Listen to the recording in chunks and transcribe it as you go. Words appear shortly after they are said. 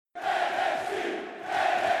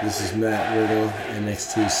This is Matt Riddle,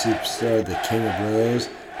 NXT Superstar, the King of Bros,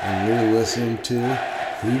 and you're listening to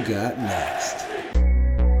Who Got Next?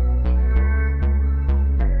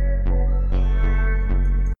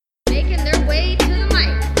 Making their way to the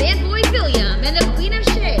mic, Fanboy William and the Queen of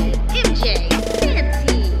Shade, MJ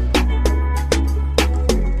Fancy.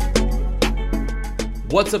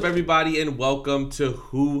 What's up, everybody, and welcome to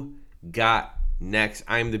Who Got Next.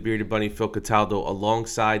 I'm the Bearded Bunny, Phil Cataldo,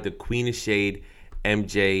 alongside the Queen of Shade,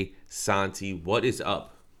 MJ Santi. What is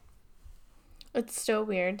up? It's so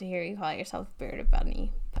weird to hear you call yourself Bearded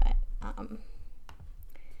Bunny,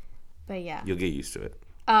 but yeah. You'll get used to it.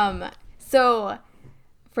 So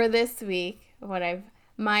for this week,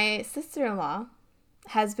 my sister-in-law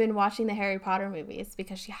has been watching the Harry Potter movies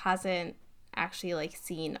because she hasn't actually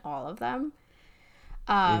seen all of them.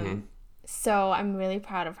 So I'm really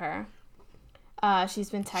proud of her.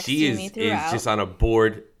 She's been texting me throughout. Is just on a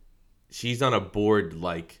board. She's on a bored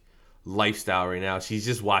lifestyle right now. She's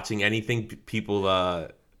just watching anything people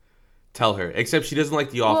tell her. Except she doesn't like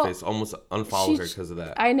The Office. Almost unfollowed her because of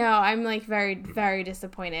that. I know. I'm very, very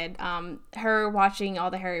disappointed. Her watching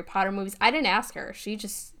all the Harry Potter movies. I didn't ask her. She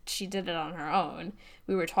did it on her own.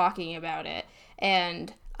 We were talking about it,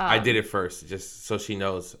 and I did it first, just so she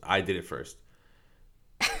knows. I did it first.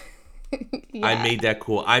 Yeah. I made that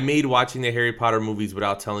cool. I made watching the Harry Potter movies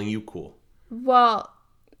without telling you cool. Well,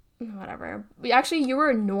 whatever. Actually, you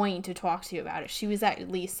were annoying to talk to about it. She was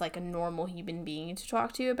at least a normal human being to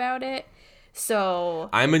talk to about it.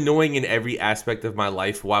 So I'm annoying in every aspect of my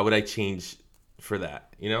life. Why would I change for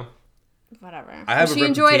that? You know? Whatever. She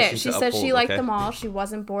enjoyed it. She said she liked them all. She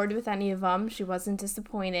wasn't bored with any of them. She wasn't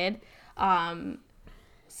disappointed. So I'm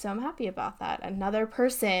happy about that. Another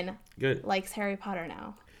person likes Harry Potter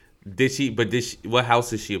now. What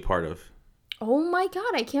house is she a part of? Oh my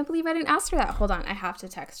god, I can't believe I didn't ask her that. Hold on, I have to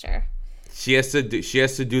text her. She has to do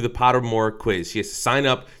the Pottermore quiz. She has to sign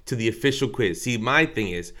up to the official quiz. See, my thing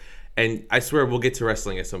is, and I swear we'll get to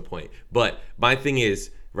wrestling at some point, but my thing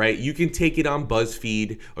is, right, you can take it on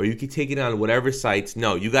BuzzFeed or you can take it on whatever sites.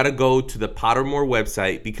 No, you got to go to the Pottermore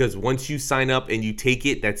website, because once you sign up and you take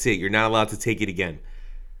it, that's it. You're not allowed to take it again.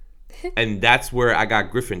 And that's where I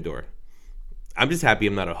got Gryffindor. I'm just happy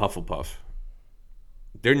I'm not a Hufflepuff.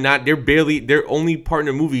 Their only part in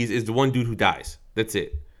the movies is the one dude who dies. That's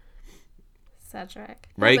it. Cedric.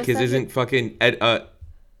 Right? Because isn't fucking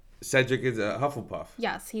Cedric is a Hufflepuff.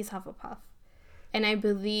 Yes, he's Hufflepuff. And I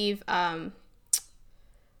believe, oh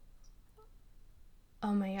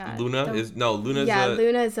my god. Luna's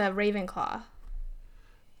Luna's a Ravenclaw.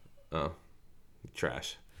 Oh,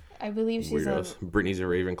 trash. I believe she's Weirdos. Brittany's a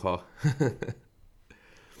Ravenclaw.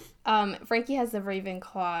 Frankie has the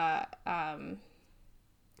Ravenclaw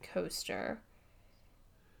coaster.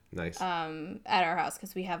 Nice. At our house,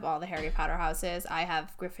 because we have all the Harry Potter houses. I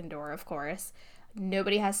have Gryffindor, of course.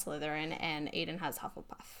 Nobody has Slytherin, and Aiden has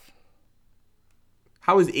Hufflepuff.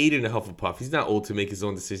 How is Aiden a Hufflepuff? He's not old to make his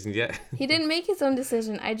own decisions yet. He didn't make his own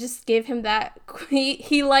decision. I just gave him that.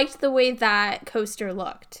 He liked the way that coaster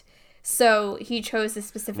looked. So he chose a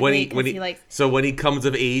specific way because he likes. So when he comes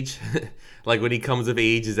of age, is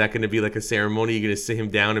that going to be like a ceremony? You're going to sit him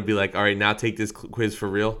down and be like, all right, now take this quiz for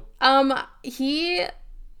real? He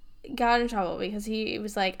got in trouble because he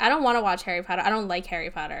was like, I don't want to watch Harry Potter. I don't like Harry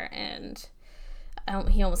Potter. And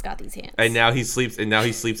he almost got these hands. And now he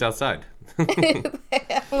sleeps outside. I'm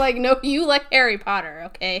like, no, you like Harry Potter,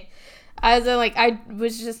 okay? I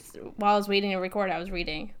was just, while I was waiting to record, I was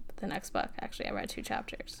reading the next book. Actually, I read 2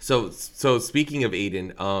 chapters. So speaking of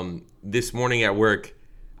Aiden, this morning at work,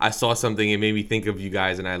 I saw something. It made me think of you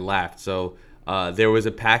guys, and I laughed. So there was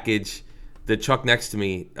a package. The truck next to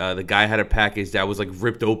me, the guy had a package that was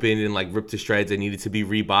ripped open and ripped to shreds and needed to be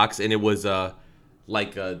reboxed, and it was a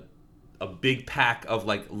big pack of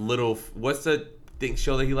little. What's the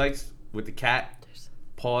show that he likes with the cat?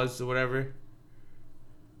 Paws or whatever.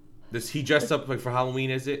 He dressed up for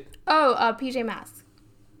Halloween, is it? Oh, PJ Masks.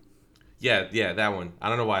 Yeah, that one. I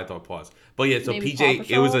don't know why I thought pause. But yeah, so Maybe PJ,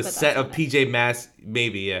 Patrol, it was a set of PJ Masks,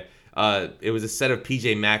 maybe, yeah. It was a set of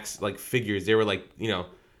PJ Masks, figures. They were,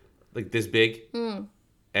 this big. Mm.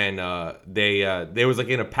 And they was,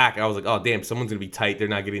 in a pack. I was like, oh, damn, someone's going to be tight. They're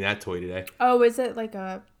not getting that toy today. Oh, is it,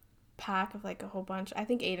 a pack of, a whole bunch? I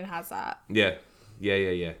think Aiden has that. Yeah.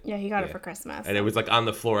 Yeah, he got it for Christmas. And it was, on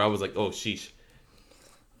the floor. I was like, oh, sheesh.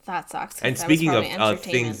 That sucks. And speaking of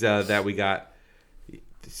things that we got,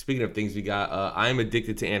 I'm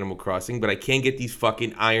addicted to Animal Crossing, but I can't get these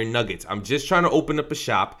fucking iron nuggets. I'm just trying to open up a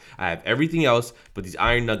shop. I have everything else but these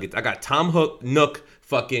iron nuggets. I got Tom Nook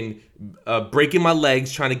fucking breaking my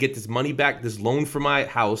legs trying to get this money back, this loan for my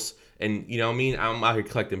house, And you know what I mean? I'm out here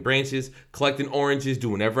collecting branches, collecting oranges,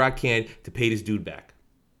 doing whatever I can to pay this dude back.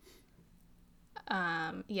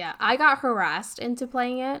 Yeah, I got harassed into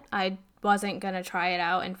playing it. I wasn't going to try it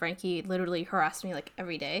out, and Frankie literally harassed me like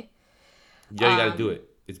every day. Yeah, you got to do it.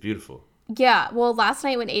 It's beautiful. Yeah, well, last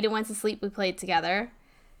night when Aiden went to sleep, we played together.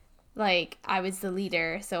 Like, I was the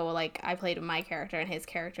leader, so, like, I played with my character, and his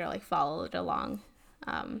character, like, followed along.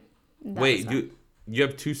 Wait, you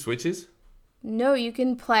have 2 switches? No, you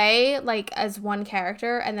can play, like, as one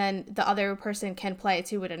character, and then the other person can play,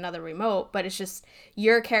 too, with another remote, but it's just,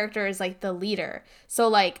 your character is, like, the leader. So,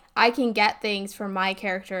 like, I can get things from my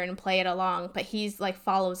character and play it along, but he's, like,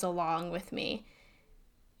 follows along with me.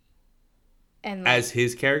 And like, as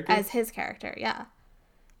his character? As his character, yeah.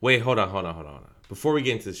 Wait, hold on. Before we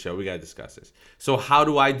get into the show, we got to discuss this. So how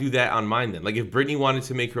do I do that on mine then? Like, if Brittany wanted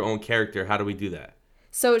to make her own character, how do we do that?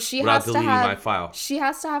 So she without has to deleting have my file. She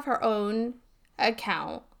has to have her own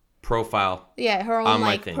account. Profile. Yeah, her own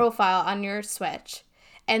like profile on your Switch.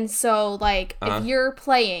 And so like if you're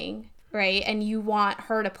playing, right, and you want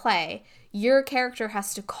her to play, your character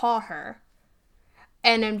has to call her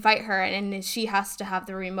and invite her, and then she has to have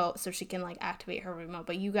the remote so she can like activate her remote.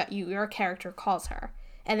 But your character calls her,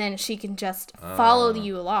 and then she can just follow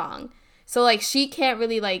you along. So like she can't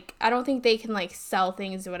really like, I don't think they can like sell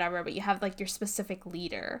things or whatever, but you have like your specific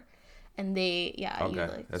leader, and they you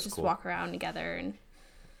like that's just cool. Walk around together and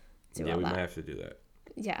do all we that. Might have to do that.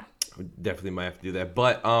 Yeah. We definitely might have to do that.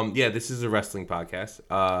 But yeah, this is a wrestling podcast.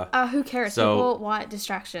 Who cares? People want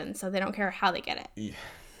distraction, so they don't care how they get it.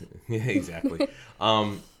 Yeah, exactly.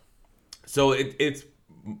 So it's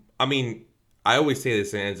I mean, I always say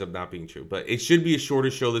this and it ends up not being true, but it should be a shorter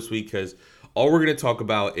show this week because all we're going to talk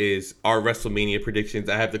about is our WrestleMania predictions.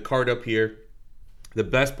 I have the card up here. The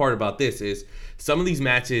best part about this is some of these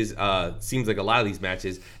matches, seems like a lot of these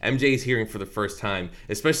matches, MJ is hearing for the first time,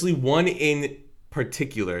 especially one in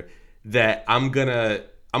particular that I'm gonna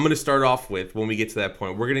start off with when we get to that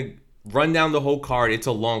point. We're gonna run down the whole card. It's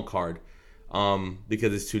a long card,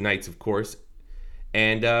 because it's 2 nights, of course,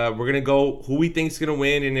 and we're gonna go who we think is gonna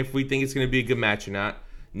win and if we think it's gonna be a good match or not.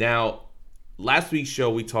 Now, last week's show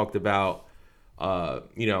we talked about,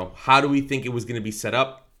 how do we think it was gonna be set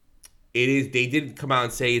up. They did come out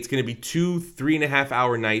and say it's gonna be 2 3.5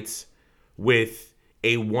 hour nights with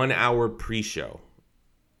a 1 hour pre-show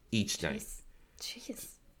each night. Jeez.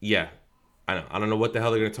 Yeah, I know. I don't know what the hell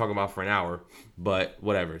they're going to talk about for an hour, but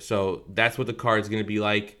whatever. So that's what the card's going to be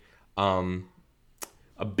like.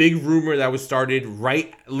 A big rumor that was started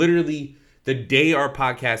literally the day our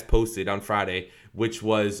podcast posted on Friday, which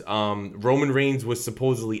was Roman Reigns was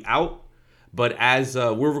supposedly out. But as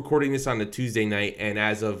we're recording this on a Tuesday night, and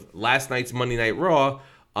as of last night's Monday Night Raw,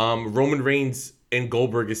 Roman Reigns and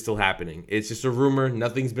Goldberg is still happening. It's just a rumor.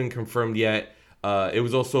 Nothing's been confirmed yet. It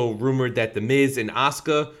was also rumored that The Miz and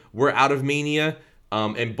Asuka were out of Mania,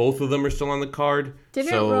 and both of them are still on the card.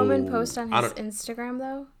 Didn't Roman post on his Instagram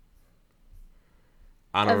though?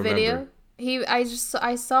 I don't remember. Video.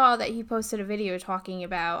 I saw that he posted a video talking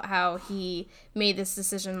about how he made this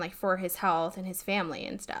decision like for his health and his family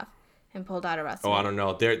and stuff, and pulled out of wrestling. Oh, I don't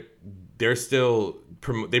know. They're still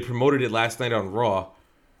they promoted it last night on Raw.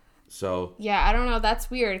 So yeah, I don't know. That's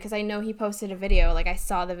weird because I know he posted a video. Like I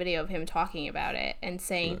saw the video of him talking about it and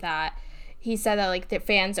saying that he said that like the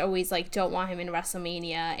fans always like don't want him in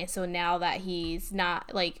WrestleMania, and so now that he's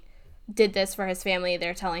not like did this for his family,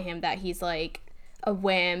 they're telling him that he's like a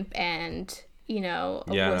wimp and a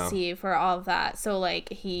wussy for all of that. So like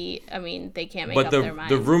they can't make up their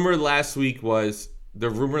mind. The rumor last week was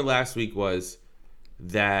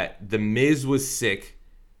that The Miz was sick.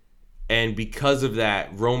 And because of that,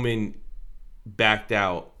 Roman backed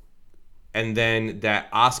out. And then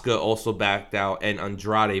that Asuka also backed out and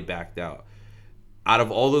Andrade backed out. Out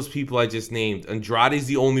of all those people I just named, Andrade's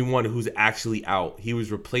the only one who's actually out. He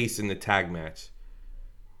was replaced in the tag match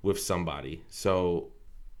with somebody. So,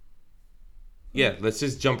 yeah, let's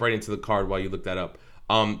just jump right into the card while you look that up.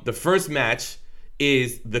 The first match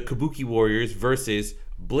is the Kabuki Warriors versus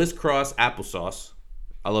Bliss Cross Applesauce.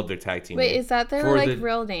 I love their tag team. Wait, is that their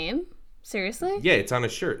real name? Seriously? Yeah, it's on a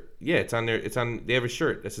shirt. Yeah, it's on they have a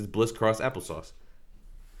shirt that says Bliss Cross Applesauce.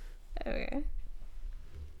 Okay.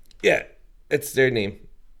 Yeah, it's their name.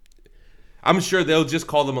 I'm sure they'll just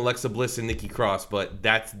call them Alexa Bliss and Nikki Cross, but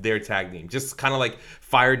that's their tag name. Just kind of like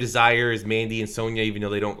Fire Desire is Mandy and Sonya, even though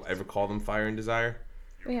they don't ever call them Fire and Desire.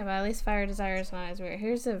 Yeah, but at least Fire Desire is not as weird.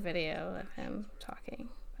 Here's a video of him talking,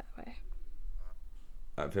 by the way.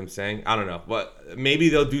 Of him saying? I don't know. But maybe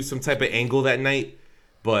they'll do some type of angle that night.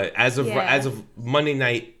 But as of Monday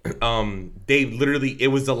night, they literally, it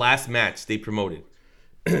was the last match they promoted.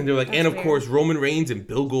 They're like, That's and of weird. course Roman Reigns and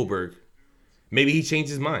Bill Goldberg. Maybe he changed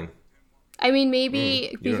his mind. I mean, maybe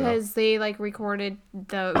you don't know. because they like recorded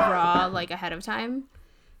the Raw like ahead of time.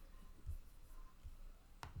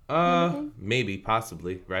 Maybe,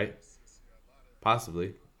 possibly, right?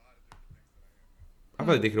 Possibly. I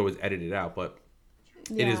feel like they could always edit it out, but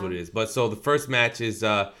it is Yeah. what it is. But so the first match is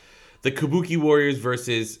the Kabuki Warriors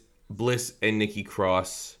versus Bliss and Nikki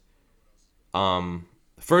Cross.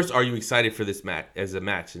 First, are you excited for this match as a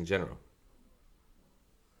match in general?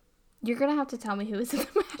 You're gonna have to tell me who was in the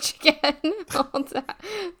match again. Hold on.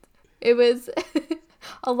 It was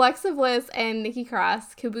Alexa Bliss and Nikki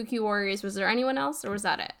Cross, Kabuki Warriors. Was there anyone else, or was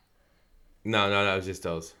that it? No, it was just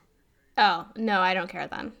those. Oh no, I don't care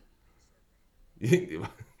then. Who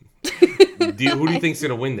do you think's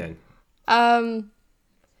gonna win then?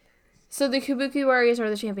 So the Kabuki Warriors are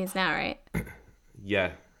the champions now, right?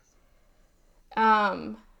 Yeah.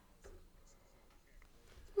 I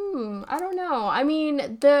don't know. I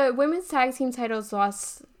mean, the women's tag team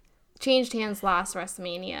titles changed hands last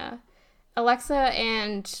WrestleMania. Alexa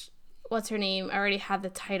and what's her name already had the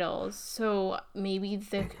titles, so maybe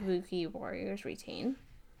the Kabuki Warriors retain.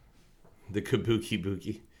 The Kabuki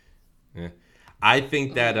Buki. Yeah. I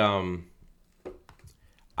think that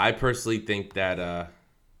I personally think that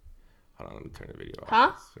hold on, let me turn the video off.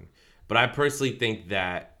 Huh? But I personally think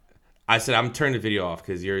that I said I'm turning the video off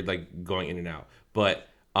because you're like going in and out. But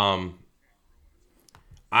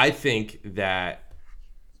I think that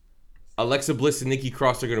Alexa Bliss and Nikki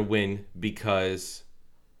Cross are gonna win because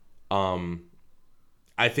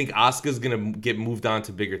I think Asuka's gonna get moved on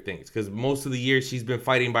to bigger things because most of the year she's been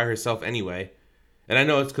fighting by herself anyway. And I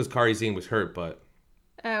know it's because Kairi Sane was hurt, but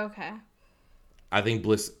Oh, okay. I think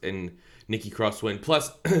Bliss and Nikki Cross win.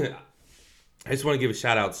 Plus, I just want to give a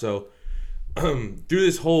shout out. So through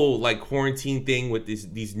this whole like quarantine thing with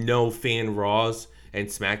these no fan Raws and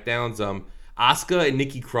SmackDowns, Asuka and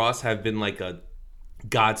Nikki Cross have been like a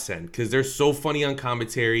godsend because they're so funny on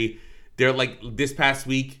commentary. They're like this past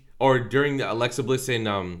week or during the Alexa Bliss and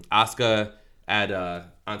Asuka at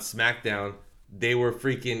on SmackDown, they were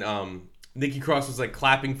freaking Nikki Cross was like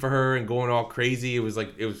clapping for her and going all crazy. It was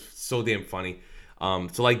so damn funny.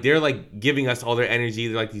 So like they're like giving us all their energy.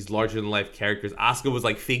 They're like these larger than life characters. Asuka was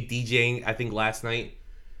like fake DJing, I think, last night.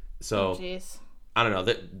 So Jeez. I don't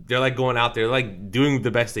know. They're like going out there, like doing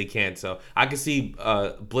the best they can. So I could see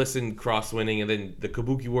Bliss and Cross winning, and then the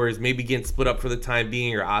Kabuki Warriors maybe getting split up for the time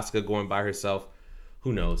being, or Asuka going by herself.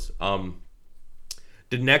 Who knows? The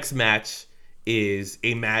next match is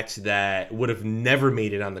a match that would have never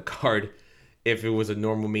made it on the card if it was a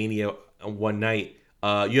normal Mania one night.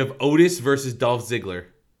 You have Otis versus Dolph Ziggler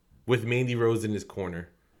with Mandy Rose in his corner.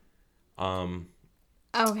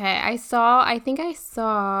 Okay, I think I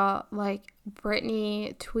saw like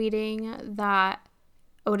Brittany tweeting that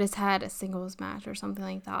Otis had a singles match or something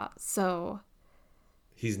like that. So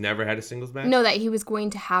He's never had a singles match? no, that he was going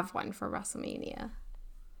to have one for WrestleMania.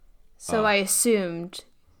 So I assumed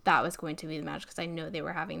that was going to be the match because I know they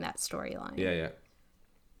were having that storyline. Yeah.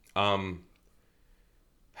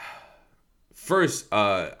 First,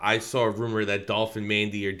 I saw a rumor that Dolph and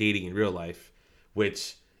Mandy are dating in real life,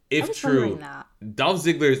 which, I if was true, wondering that. Dolph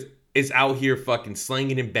Ziggler is out here fucking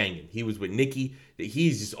slanging and banging. He was with Nikki.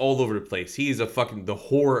 He's just all over the place. He is the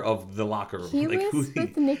whore of the locker room. He was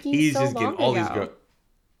with Nikki he's so just getting long all these ago. girls.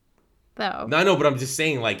 Though. No, I know, but I'm just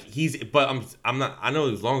saying, like, I'm not, I know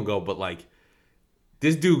it was long ago, but, like,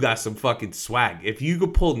 this dude got some fucking swag. If you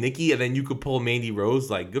could pull Nikki and then you could pull Mandy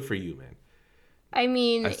Rose, like, good for you, man. I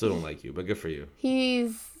mean, I still don't like you, but good for you.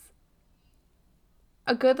 he's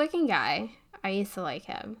a good-looking guy. I used to like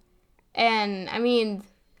him. And, I mean,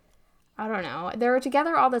 I don't know. They're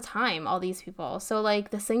together all the time, all these people. So, like,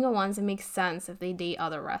 the single ones, it makes sense if they date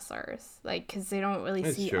other wrestlers. Like, because they don't really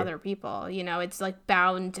That's see true. other people. You know, it's, like,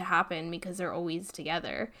 bound to happen because they're always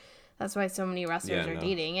together. That's why so many wrestlers Yeah, are no.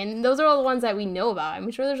 dating. And those are all the ones that we know about.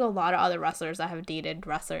 I'm sure there's a lot of other wrestlers that have dated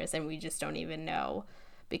wrestlers and we just don't even know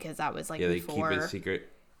because that was, like, Yeah, they keep before it a secret.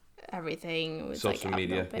 everything was, Social like, out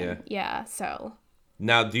media, in the open. Yeah, so...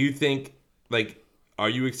 Now, do you think, like, are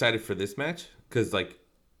you excited for this match? Because, like,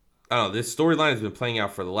 I don't know, this storyline has been playing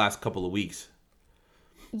out for the last couple of weeks.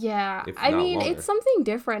 Yeah, if I not mean, longer. it's something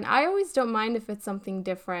different. I always don't mind if it's something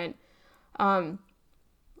different.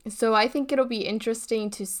 So I think it'll be interesting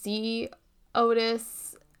to see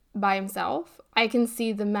Otis by himself. I can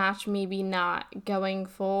see the match maybe not going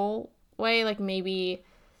full way. Like maybe,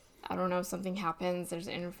 I don't know, something happens, there's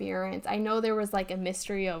interference. I know there was like a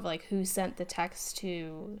mystery of like who sent the text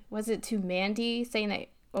to, was it to Mandy saying that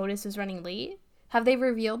Otis was running late? Have they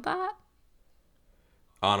revealed that?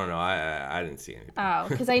 I don't know. I didn't see anything. Oh,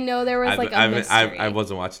 because I know there was like a mystery. I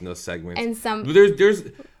wasn't watching those segments. And there's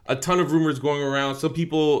a ton of rumors going around. Some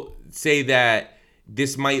people say that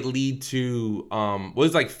this might lead to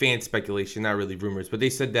was like fan speculation, not really rumors, but they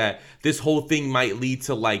said that this whole thing might lead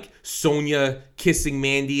to like Sonya kissing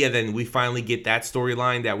Mandy, and then we finally get that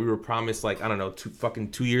storyline that we were promised like, I don't know,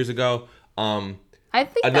 2 years ago. I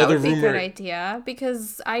think that would be a good idea,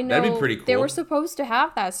 because I know that'd be pretty cool. They were supposed to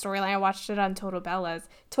have that storyline. I watched it on Total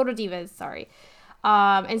Divas, sorry.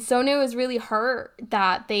 And Sonya was really hurt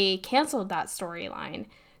that they canceled that storyline.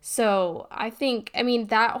 So I think, I mean,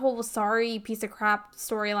 that whole sorry piece of crap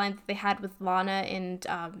storyline that they had with Lana and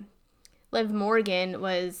Liv Morgan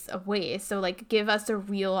was a waste. So like, give us a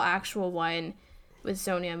real actual one with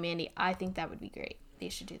Sonya and Mandy. I think that would be great. They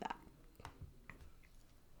should do that.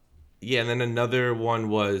 Yeah, and then another one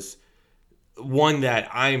was one that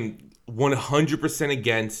I'm 100%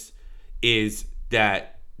 against, is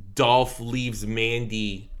that Dolph leaves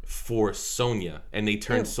Mandy for Sonya, and they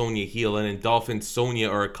turn Sonya heel, and then Dolph and Sonya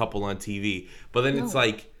are a couple on TV. But then it's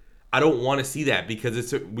like, I don't want to see that,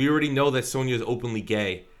 because we already know that Sonya is openly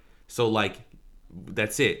gay. So like,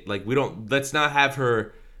 that's it. Like, let's not have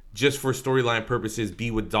her just for storyline purposes be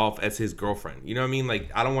with Dolph as his girlfriend. You know what I mean? Like,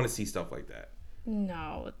 I don't want to see stuff like that.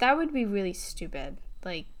 No, that would be really stupid.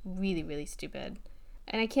 Like, really, really stupid.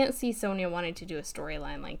 And I can't see Sonya wanting to do a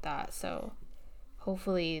storyline like that. So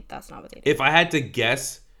hopefully that's not what they do. If I had to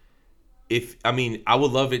guess, I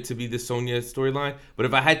would love it to be the Sonya storyline, but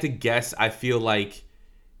if I had to guess, I feel like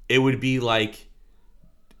it would be like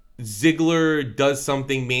Ziggler does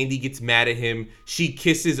something, Mandy gets mad at him, she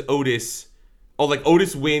kisses Otis. Oh, like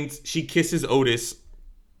Otis wins, she kisses Otis,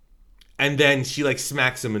 and then she like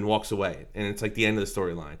smacks him and walks away, and it's like the end of the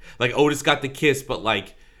storyline. Like Otis got the kiss, but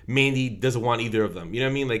like Mandy doesn't want either of them. You know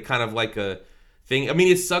what I mean? Like kind of like a thing. I mean,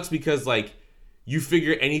 it sucks because like you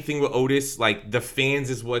figure anything with Otis, like the fans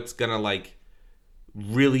is what's gonna like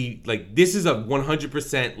really like. This is a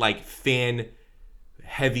 100% like fan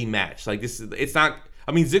heavy match. Like it's not.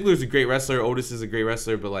 I mean, Ziggler's a great wrestler, Otis is a great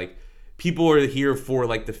wrestler, but like people are here for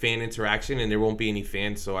like the fan interaction, and there won't be any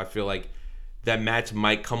fans. So I feel like that match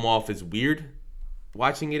might come off as weird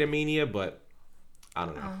watching it at Mania, but I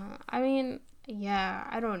don't know. I mean, yeah,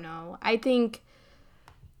 I don't know. I think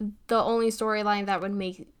the only storyline that would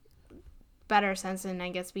make better sense and I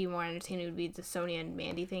guess be more entertaining would be the Sonya and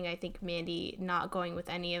Mandy thing. I think Mandy not going with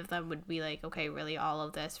any of them would be like, okay, really all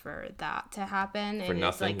of this for that to happen, for and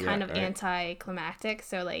nothing, it's like kind of anticlimactic.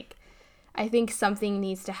 So like, I think something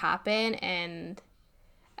needs to happen, and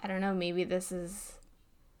I don't know, maybe this is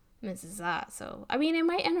that. So I mean, it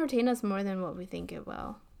might entertain us more than what we think it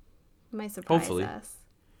will. It might surprise us.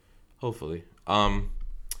 Hopefully.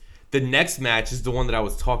 The next match is the one that I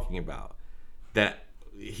was talking about.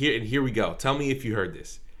 Here we go. Tell me if you heard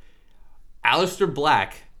this. Aleister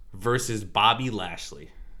Black versus Bobby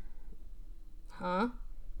Lashley. Huh?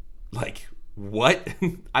 Like, what?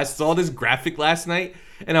 I saw this graphic last night,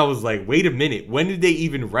 and I was like, wait a minute. When did they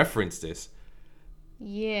even reference this?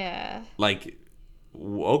 Yeah. Like,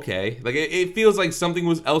 okay. Like, it feels like something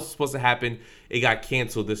else was supposed to happen. It got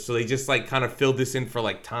canceled. So they just, like, kind of filled this in for,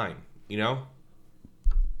 like, time. You know?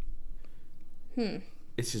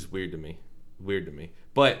 It's just weird to me.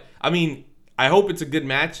 But, I mean, I hope it's a good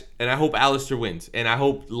match, and I hope Aleister wins, and I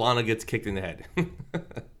hope Lana gets kicked in the head.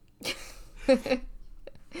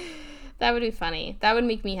 That would be funny. That would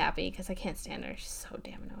make me happy, because I can't stand her. She's so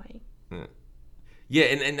damn annoying. Yeah,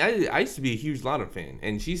 and I used to be a huge Lana fan,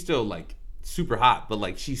 and she's still, like, super hot, but,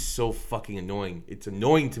 like, she's so fucking annoying. It's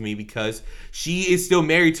annoying to me because she is still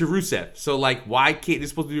married to Rusev. So, like, why can't this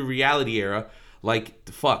supposed to be a reality era? Like,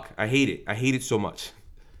 the fuck. I hate it. I hate it so much.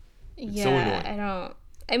 It's so annoying.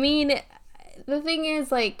 I mean, the thing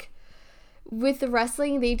is, like, with the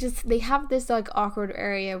wrestling, they have this, like, awkward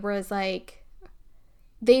area where it's, like,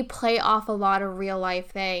 they play off a lot of real life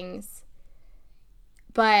things,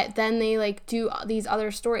 but then they, like, do these other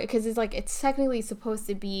stories, because it's, like, it's technically supposed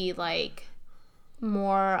to be, like,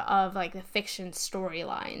 more of, like, the fiction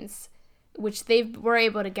storylines, which they were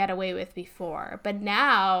able to get away with before. But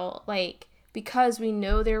now, like, because we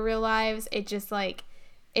know their real lives, it just, like,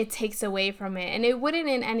 it takes away from it. And it wouldn't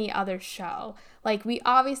in any other show. Like, we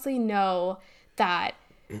obviously know that,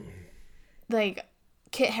 like,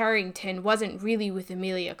 Kit Harington wasn't really with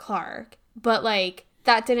Emilia Clarke, but, like,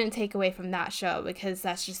 that didn't take away from that show, because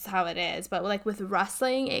that's just how it is. But, like, with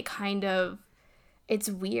wrestling, it's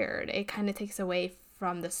weird. It kind of takes away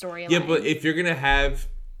from the storyline. Yeah, but if you're gonna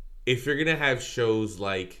have shows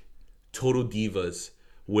like Total Divas,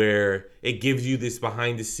 where it gives you this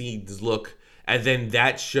behind the scenes look, and then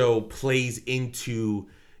that show plays into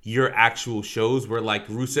your actual shows, where like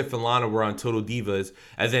Rusev and Lana were on Total Divas,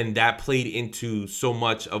 and then that played into so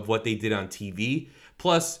much of what they did on TV.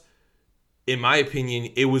 Plus, in my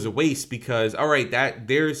opinion, it was a waste because, all right, that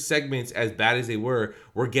their segments, as bad as they were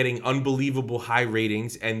getting unbelievable high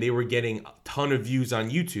ratings, and they were getting a ton of views on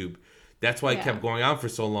YouTube. That's why it kept going on for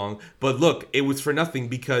so long. But look, it was for nothing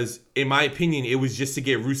because, in my opinion, it was just to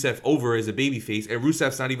get Rusev over as a babyface, and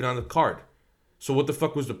Rusev's not even on the card. So what the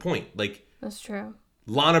fuck was the point? Like, That's true.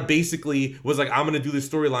 Lana basically was like, I'm going to do this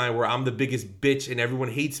storyline where I'm the biggest bitch and everyone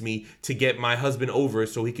hates me to get my husband over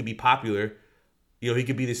so he could be popular. You know, he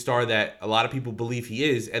could be the star that a lot of people believe he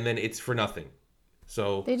is, and then it's for nothing.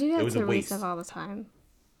 So They do that it was to a waste. Rusev all the time.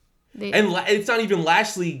 And it's not even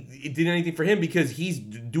Lashley did anything for him because he's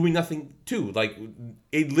doing nothing too. Like,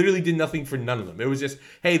 it literally did nothing for none of them. It was just,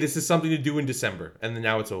 hey, this is something to do in December, and then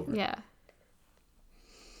now it's over. Yeah.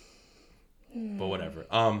 But whatever.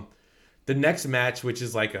 The next match, which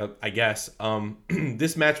is like I guess,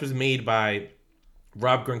 this match was made by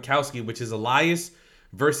Rob Gronkowski, which is Elias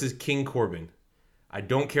versus King Corbin. I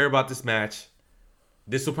don't care about this match.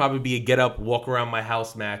 This will probably be a get up, walk around my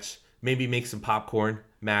house match. Maybe make some popcorn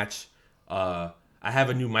match. I have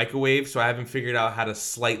a new microwave, so I haven't figured out how to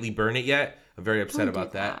slightly burn it yet. I'm very upset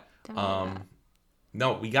about that. Don't do that.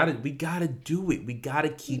 No, we gotta do it. We gotta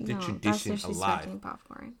keep the tradition that's alive. disrespecting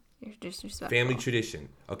popcorn. You're disrespectful. Family tradition,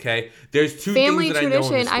 okay? There's two Family things that I know in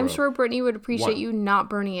tradition. this I'm world. sure Brittany would appreciate One. you not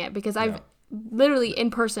burning it because I've literally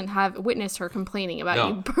in person have witnessed her complaining about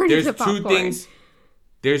you No, burning there's the popcorn. two things.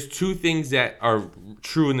 There's two things that are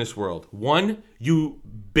true in this world. One, you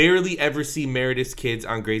barely ever see Meredith's kids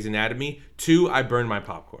on Grey's Anatomy. Two, I burn my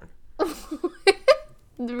popcorn.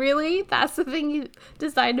 Really? That's the thing you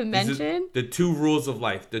decide to These are mention? the two rules of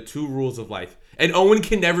life. The two rules of life. And Owen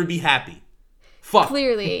can never be happy. Fuck.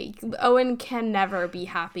 Clearly, Owen can never be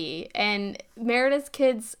happy. And Meredith's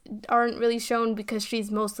kids aren't really shown because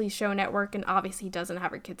she's mostly shown at work and obviously doesn't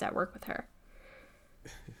have her kids at work with her.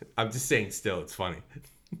 I'm just saying, still, it's funny.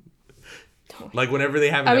 Like, whenever they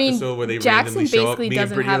have an episode where they Jackson randomly show up, basically me and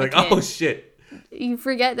doesn't Brittany are have a like, kid. oh, shit. You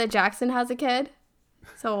forget that Jackson has a kid?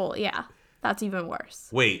 So, yeah, that's even worse.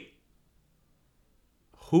 Wait.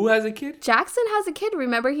 Who has a kid? Jackson has a kid.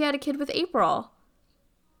 Remember, he had a kid with April.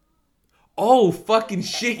 Oh, fucking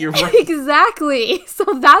shit, you're right. Exactly. So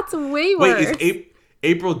that's way worse. Wait, is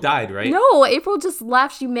April died, right? No, April just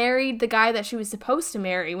left. She married the guy that she was supposed to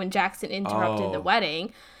marry when Jackson interrupted the Oh.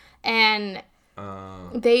 wedding. And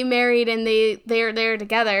they married and they're there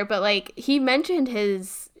together. But, like, he mentioned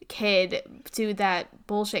his kid to that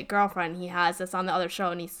bullshit girlfriend he has that's on the other show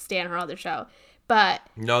and he's to stay on her other show. But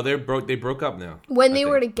No, they broke up now. when I they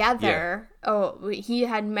were think. together, he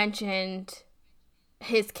had mentioned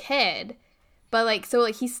his kid. But, like, so,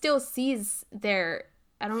 like, he still sees their,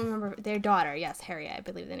 I don't remember, their daughter. Yes, Harriet, I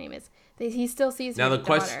believe the name is. He still sees Now her the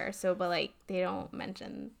daughter. quest- So, but, like, they don't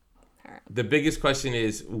mention her. The biggest question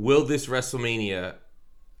is, will this WrestleMania,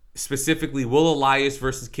 specifically, will Elias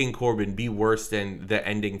versus King Corbin be worse than the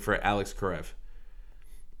ending for Alex Karev?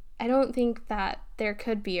 I don't think that there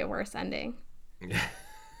could be a worse ending.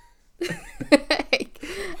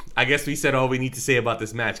 I guess we said all we need to say about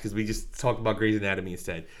this match because we just talked about Grey's Anatomy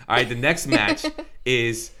instead. All right, the next match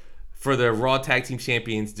is for the Raw Tag Team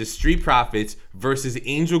Champions, the Street Profits versus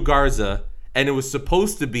Angel Garza, and it was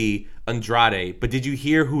supposed to be Andrade, but did you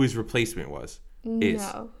hear who his replacement was?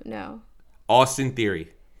 No. Austin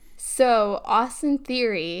Theory. So, Austin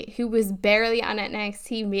Theory, who was barely on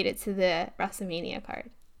NXT, made it to the WrestleMania card.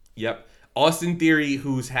 Yep. Austin Theory,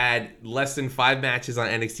 who's had less than 5 matches on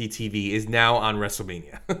NXT TV, is now on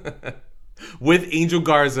WrestleMania. With Angel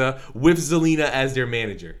Garza, with Zelina as their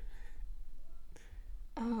manager.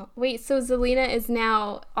 Oh, wait, so Zelina is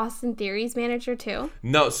now Austin Theory's manager too?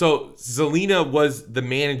 No, so Zelina was the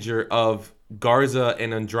manager of Garza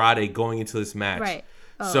and Andrade going into this match. Right.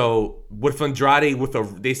 Oh. So with Andrade,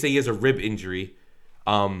 they say he has a rib injury.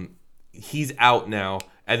 He's out now,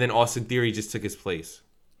 and then Austin Theory just took his place.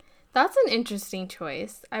 That's an interesting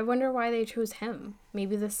choice. I wonder why they chose him.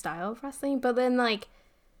 Maybe the style of wrestling? But then, like,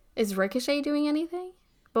 is Ricochet doing anything?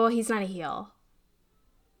 Well, he's not a heel.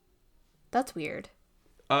 That's weird.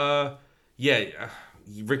 Ricochet's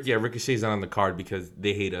not on the card because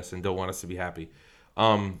they hate us and don't want us to be happy.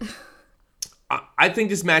 I think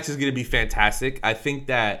this match is going to be fantastic. I think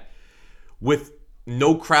that with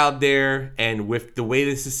no crowd there and with the way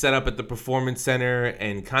this is set up at the Performance Center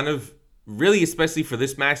and kind of really, especially for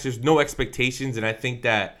this match, there's no expectations. And I think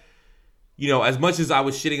that, you know, as much as I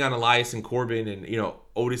was shitting on Elias and Corbin and, you know,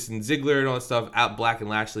 Otis and Ziggler and all that stuff, out Black and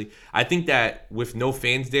Lashley, I think that with no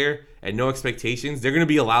fans there and no expectations, they're going to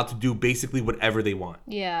be allowed to do basically whatever they want.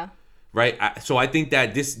 Yeah. right? So I think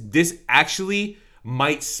that this actually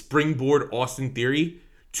might springboard Austin Theory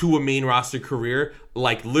to a main roster career,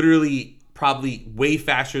 like literally probably way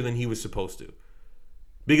faster than he was supposed to.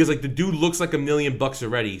 Because like the dude looks like $1 million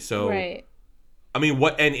already. So Right. I mean,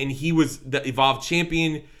 what and he was the Evolve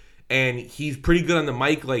champion, and he's pretty good on the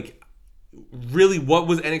mic. Like, really, what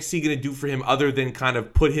was NXT gonna do for him other than kind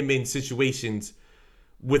of put him in situations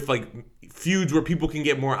with like feuds where people can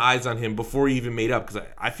get more eyes on him before he even made up? Because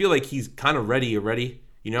I feel like he's kind of ready already.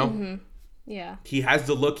 You know, Yeah. he has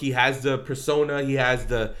the look, he has the persona, he has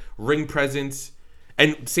the ring presence,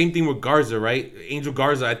 and same thing with Garza, right? Angel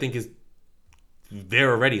Garza, I think is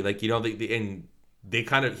there already. Like, you know, they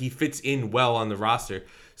kind of, he fits in well on the roster.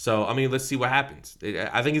 So, I mean, let's see what happens.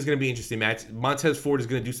 I think it's going to be an interesting match. Montez Ford is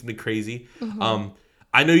going to do something crazy.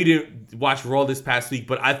 I know you didn't watch Raw this past week,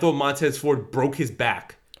 but I thought Montez Ford broke his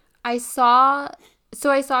back. I saw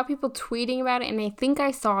people tweeting about it, and I think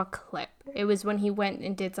I saw a clip. It was when he went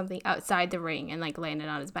and did something outside the ring and like landed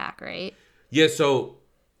on his back, right? Yeah, so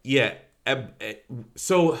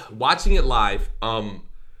watching it live,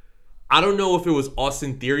 I don't know if it was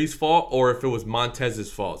Austin Theory's fault or if it was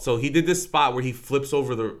Montez's fault. So he did this spot where he flips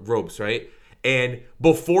over the ropes, right? And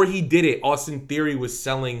before he did it, Austin Theory was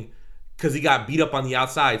selling because he got beat up on the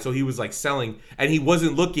outside. So he was like selling and he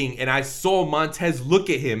wasn't looking. And I saw Montez look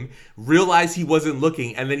at him, realize he wasn't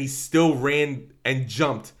looking, and then he still ran and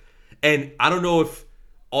jumped. And I don't know if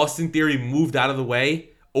Austin Theory moved out of the way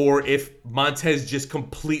or if Montez just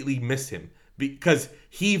completely missed him because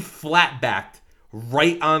he flat backed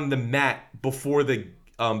right on the mat before the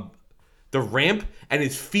ramp, and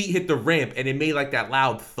his feet hit the ramp, and it made like that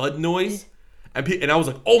loud thud noise, and I was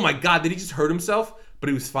like, oh my god, did he just hurt himself? But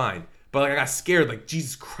he was fine. But like I got scared, like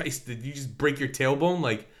Jesus Christ, did you just break your tailbone?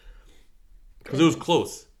 Like, because it was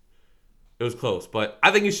close. It was close, but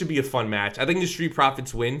I think it should be a fun match. I think the Street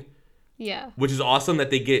Profits win, Yeah. which is awesome that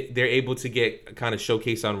they're able to get kind of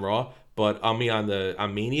showcase on Raw, but on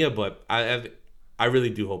Mania. But I really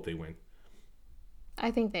do hope they win. I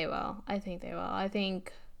think they will. I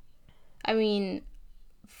mean,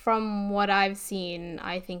 from what I've seen,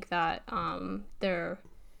 I think that they're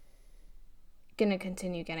gonna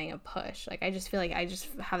continue getting a push. Like, I just feel like I just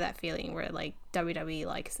have that feeling where like WWE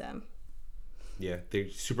likes them. Yeah, they're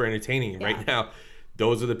super entertaining right now.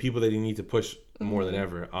 Those are the people that you need to push more than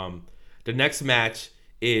ever. The next match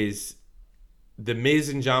is The Miz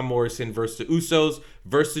and John Morrison versus the Usos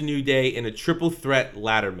versus the New Day in a triple threat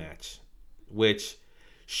ladder match, which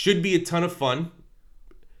should be a ton of fun.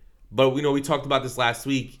 But we talked about this last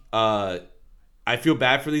week. I feel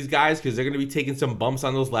bad for these guys because they're going to be taking some bumps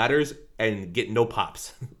on those ladders and get no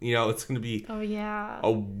pops. It's going to be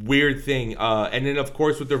a weird thing. And then, of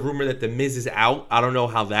course, with the rumor that The Miz is out, I don't know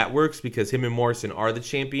how that works because him and Morrison are the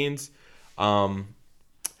champions.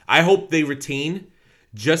 I hope they retain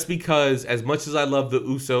just because as much as I love the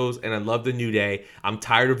Usos and I love the New Day, I'm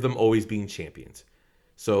tired of them always being champions.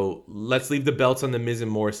 So let's leave the belts on The Miz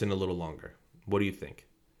and Morrison a little longer. What do you think?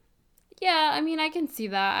 Yeah, I mean, I can see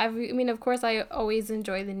that. Of course, I always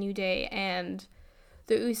enjoy the New Day and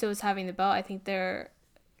the Usos having the belt. I think they're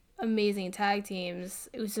amazing tag teams.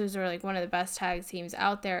 Usos are like one of the best tag teams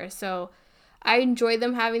out there. So I enjoy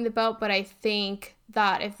them having the belt, but I think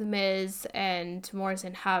that if the Miz and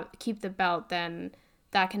Morrison keep the belt, then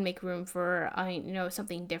that can make room for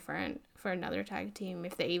something different for another tag team,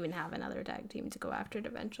 if they even have another tag team to go after it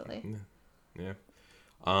eventually. Yeah.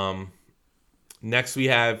 Next we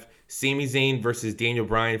have Sami Zayn versus Daniel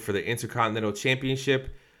Bryan for the Intercontinental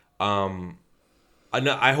Championship. I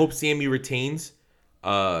hope Sami retains.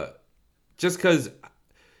 Just because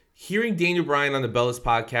hearing Daniel Bryan on the Bellas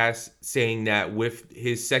podcast saying that with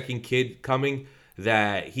his second kid coming,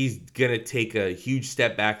 that he's going to take a huge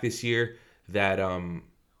step back this year, that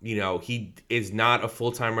he is not a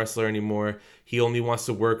full-time wrestler anymore. He only wants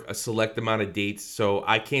to work a select amount of dates. So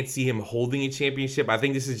I can't see him holding a championship. I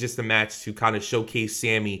think this is just a match to kind of showcase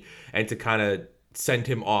Sami and to kind of send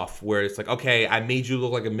him off where it's like, okay, I made you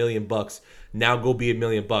look like $1 million. Now go be $1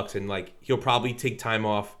 million. And like, he'll probably take time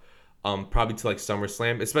off, probably to like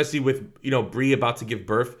SummerSlam, especially with, Brie about to give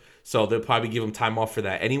birth. So they'll probably give him time off for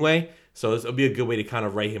that anyway. So this will be a good way to kind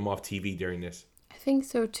of write him off TV during this. I think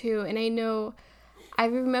so too. And I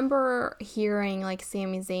remember hearing like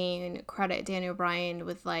Sami Zayn credit Daniel Bryan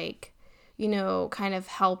with like, kind of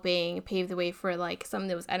helping pave the way for like some of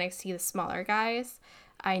those NXT, the smaller guys.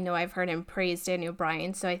 I know I've heard him praise Daniel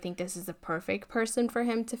Bryan, so I think this is the perfect person for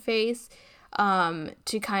him to face,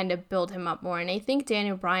 to kind of build him up more. And I think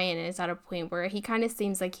Daniel Bryan is at a point where he kind of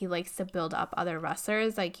seems like he likes to build up other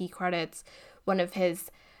wrestlers. Like he credits one of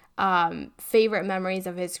his favorite memories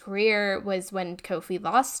of his career was when Kofi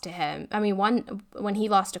lost to him. I mean, when he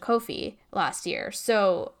lost to Kofi last year.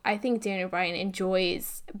 So I think Daniel Bryan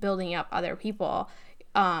enjoys building up other people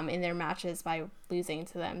in their matches by losing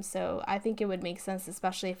to them. So I think it would make sense,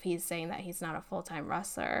 especially if he's saying that he's not a full-time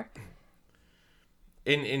wrestler.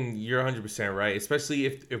 And you're 100% right, especially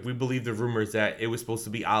if we believe the rumors that it was supposed to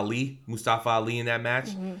be Mustafa Ali in that match.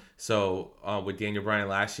 Mm-hmm. So with Daniel Bryan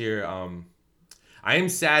last year, I am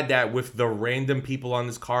sad that with the random people on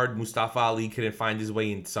this card, Mustafa Ali couldn't find his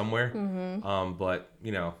way in somewhere. Mm-hmm. But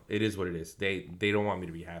you know, it is what it is. They don't want me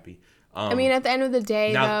to be happy. I mean, at the end of the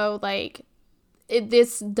day, though, like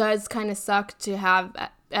this does kind of suck to have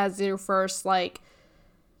as your first like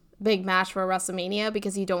big match for WrestleMania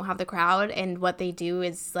because you don't have the crowd, and what they do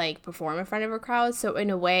is like perform in front of a crowd. So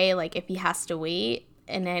in a way, like if he has to wait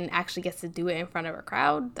and then actually gets to do it in front of a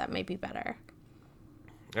crowd, that might be better.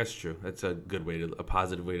 That's true. That's a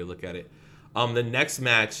positive way to look at it. The next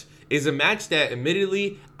match is a match that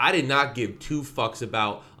admittedly I did not give two fucks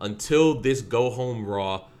about until this Go Home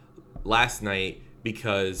Raw last night,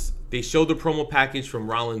 because they showed the promo package from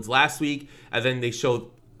Rollins last week, and then they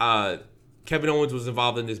showed Kevin Owens was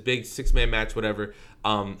involved in this big 6-man match, whatever.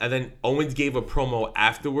 And then Owens gave a promo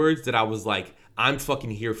afterwards that I was like, I'm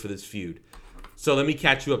fucking here for this feud. So let me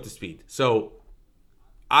catch you up to speed. So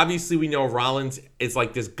obviously we know Rollins is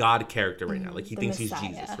like this god character right now. Like he thinks Messiah.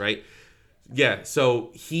 He's Jesus, right? Yeah,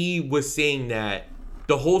 so he was saying that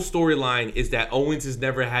the whole storyline is that Owens has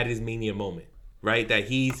never had his Mania moment, right? That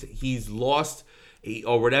he's lost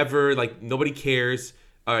or whatever, like nobody cares.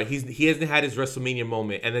 He hasn't had his WrestleMania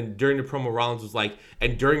moment. And then during the promo, Rollins was like,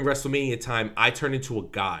 and during WrestleMania time, I turned into a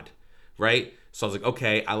god, right? So I was like,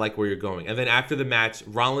 okay, I like where you're going. And then after the match,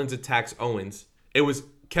 Rollins attacks Owens. It was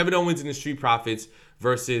Kevin Owens and the Street Profits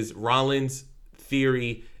versus Rollins,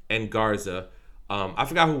 Theory, and Garza. I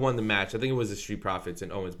forgot who won the match. I think it was the Street Profits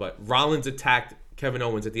and Owens. But Rollins attacked Kevin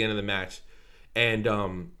Owens at the end of the match. And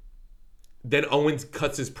then Owens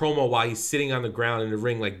cuts his promo while he's sitting on the ground in the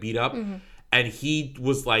ring, like beat up. Mm-hmm. And he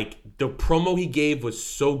was like, the promo he gave was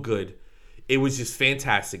so good. It was just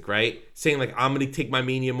fantastic, right? Saying like, I'm going to take my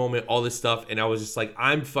Mania moment, all this stuff. And I was just like,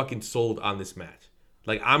 I'm fucking sold on this match.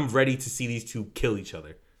 Like, I'm ready to see these two kill each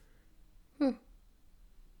other.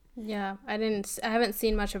 Yeah, I haven't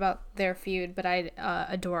seen much about their feud, but I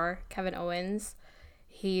adore Kevin Owens.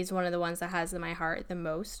 He's one of the ones that has in my heart the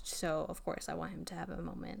most. So, of course, I want him to have a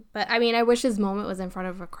moment. But, I mean, I wish his moment was in front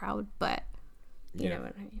of a crowd, but you know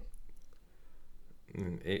what I mean.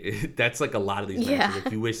 That's like a lot of these matches.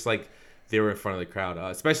 If you wish like they were in front of the crowd,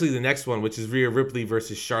 especially the next one, which is Rhea Ripley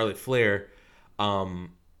versus Charlotte Flair. I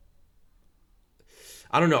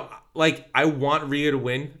don't know. Like, I want Rhea to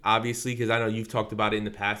win, obviously, because I know you've talked about it in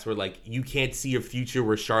the past where like you can't see a future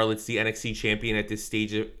where Charlotte's the NXT champion at this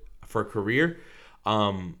stage of her career.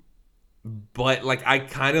 But like I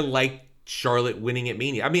kind of like Charlotte winning at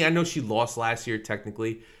Mania. I mean, I know she lost last year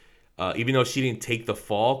technically, even though she didn't take the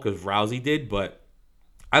fall because Rousey did, but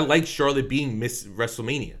I like Charlotte being Miss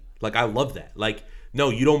WrestleMania. Like, I love that. Like, no,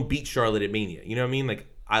 you don't beat Charlotte at Mania. You know what I mean? Like,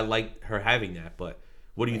 I like her having that, but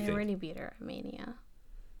what do you think? They already beat her at Mania.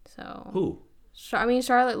 So who? I mean,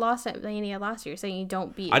 Charlotte lost at Mania last year, saying you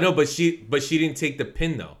don't beat her. I know, but she didn't take the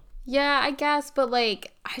pin, though. Yeah, I guess, but,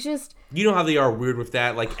 like, You know how they are weird with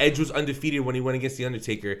that? Like, Edge was undefeated when he went against The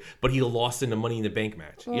Undertaker, but he lost in the Money in the Bank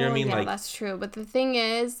match. You know what I mean? Yeah, like, that's true. But the thing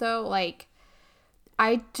is, though, like,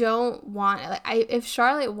 I don't want... Like, if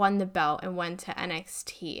Charlotte won the belt and went to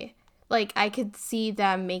NXT, like, I could see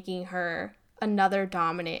them making her another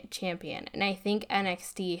dominant champion. And I think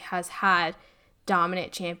NXT has had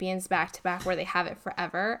dominant champions back-to-back where they have it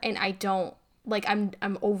forever. And I don't... Like,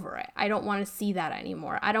 I'm over it. I don't want to see that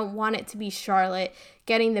anymore. I don't want it to be Charlotte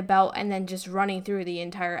getting the belt and then just running through the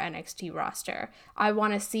entire NXT roster. I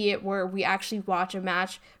want to see it where we actually watch a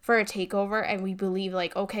match for a takeover and we believe,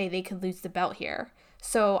 like, okay, they could lose the belt here.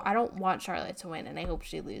 So I don't want Charlotte to win, and I hope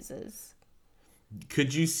she loses.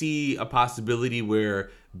 Could you see a possibility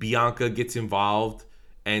where Bianca gets involved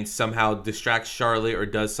and somehow distracts Charlotte or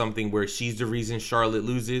does something where she's the reason Charlotte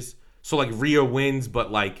loses? So, like, Rhea wins,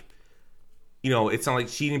 but, like, you know, it's not like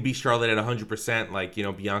she didn't beat Charlotte at 100%. Like, you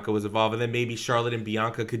know, Bianca was involved. And then maybe Charlotte and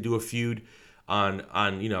Bianca could do a feud on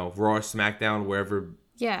you know, Raw or SmackDown, wherever.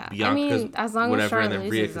 Yeah, Bianca's, I mean, as long as Charlotte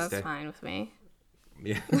loses, that's fine with me.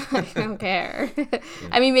 Yeah. I don't care. Yeah.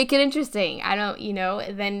 I mean, make it interesting. I don't, you know,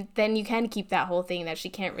 then you can keep that whole thing that she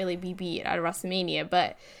can't really be beat at WrestleMania.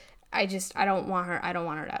 But I don't want her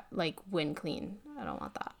to, like, win clean. I don't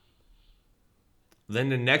want that. Then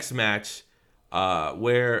the next match,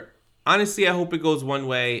 where... Honestly, I hope it goes one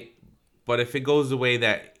way, but if it goes the way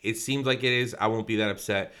that it seems like it is, I won't be that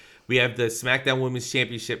upset. We have the SmackDown Women's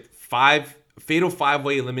Championship fatal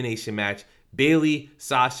 5-way elimination match. Bayley,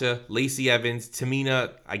 Sasha, Lacey Evans,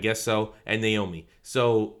 Tamina, I guess so, and Naomi.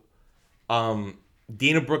 So,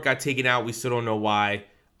 Dana Brooke got taken out. We still don't know why.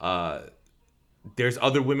 There's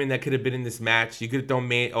other women that could have been in this match. You could have thrown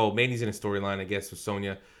Mandy's in a storyline, I guess, with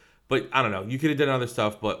Sonya. But I don't know. You could have done other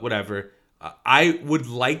stuff, but whatever. I would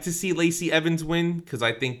like to see Lacey Evans win because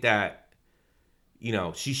I think that,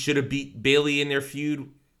 she should have beat Bayley in their feud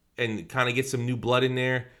and kind of get some new blood in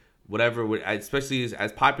there. Whatever, especially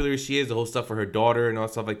as popular as she is, the whole stuff for her daughter and all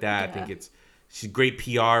stuff like that. Yeah. I think she's great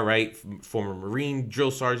PR, right? Former Marine,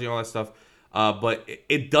 drill sergeant, all that stuff. But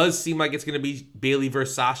it does seem like it's going to be Bayley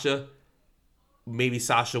versus Sasha. Maybe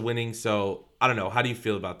Sasha winning. So, I don't know. How do you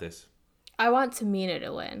feel about this? I want Tamina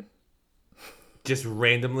to win. Just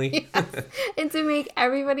randomly? Yes. And to make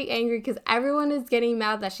everybody angry because everyone is getting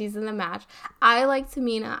mad that she's in the match. I like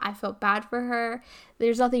Tamina. I felt bad for her.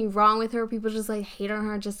 There's nothing wrong with her. People just hate on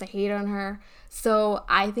her just to hate on her. So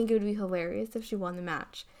I think it would be hilarious if she won the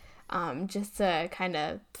match. Just to kind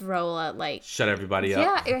of throw shut everybody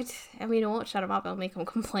up. Yeah, it won't shut them up. It'll make them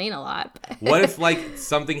complain a lot. What if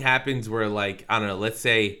something happens where I don't know, let's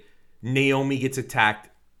say Naomi gets attacked.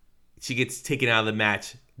 She gets taken out of the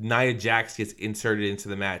match. Nia Jax gets inserted into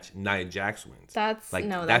the match. Nia Jax wins. That's the type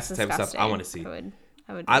disgusting. of stuff I want to see.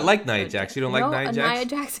 I like Nia Jax. You don't like Nia Jax? Nia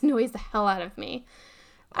Jax annoys the hell out of me.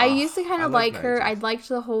 I used to kind of like her. I liked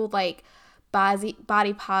the whole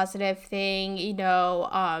body positive thing,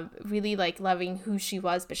 really loving who she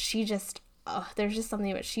was, but she just there's just something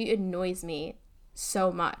about she annoys me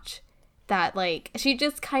so much that she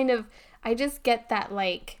just I just get that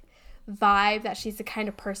vibe that she's the kind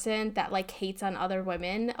of person that hates on other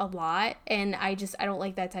women a lot, and I don't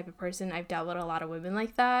like that type of person. I've dealt with a lot of women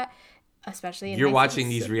like that, especially in You're watching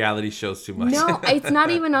these reality shows too much. No, it's not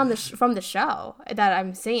even on from the show that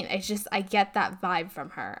I'm saying. It's just I get that vibe from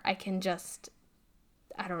her. I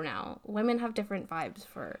don't know. Women have different vibes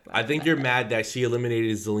for women. I think you're mad that she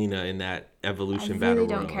eliminated Zelina in that Evolution Battle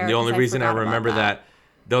Royal. Care the only reason I remember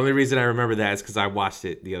that is because I watched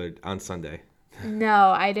it on Sunday. No,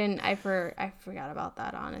 I didn't. I forgot about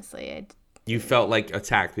that, honestly. You felt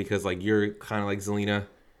attacked because you're kind of like Zelina.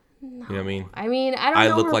 No. You know what I mean? I don't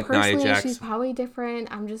know look her like personally. Nia Jax. She's probably different.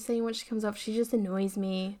 I'm just saying when she comes up, she just annoys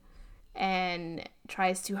me and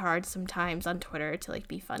tries too hard sometimes on Twitter to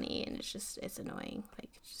be funny, and it's annoying.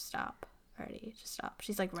 Just stop already. Just stop.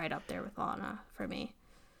 She's right up there with Lana for me.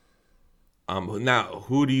 Now,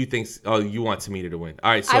 who do you think? Oh, you want Tamina to win?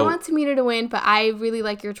 All right, so I want Tamina to win, but I really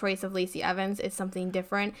like your choice of Lacey Evans. It's something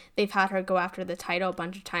different. They've had her go after the title a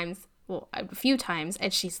bunch of times, a few times,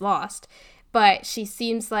 and she's lost. But she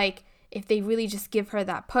seems like if they really just give her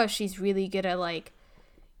that push, she's really gonna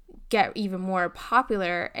get even more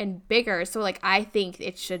popular and bigger. So I think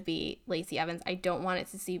it should be Lacey Evans. I don't want it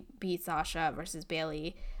to be Sasha versus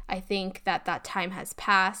Bayley. I think that time has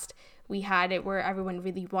passed. We had it where everyone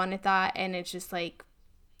really wanted that, and it's just they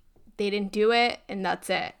didn't do it, and that's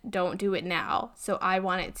it. Don't do it now. So I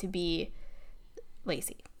want it to be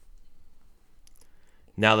Lacey.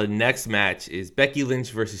 Now the next match is Becky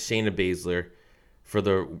Lynch versus Shayna Baszler for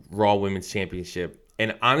the Raw Women's Championship.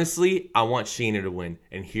 And honestly, I want Shayna to win,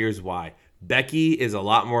 and here's why. Becky is a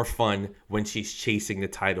lot more fun when she's chasing the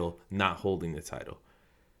title, not holding the title.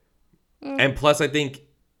 And plus, I think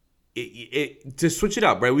to switch it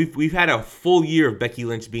up, right? We've had a full year of Becky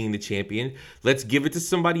Lynch being the champion. Let's give it to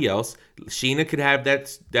somebody else. Shayna could have that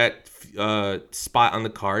spot on the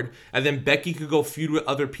card, and then Becky could go feud with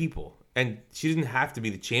other people. And she doesn't have to be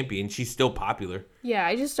the champion. She's still popular. Yeah,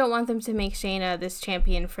 I just don't want them to make Shayna this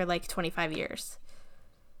champion for 25 years.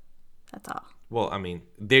 That's all. Well,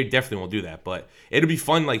 they definitely won't do that, but it'll be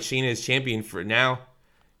fun. Shayna is champion for now.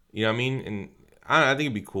 You know what I mean? And I think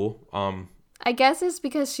it'd be cool. I guess it's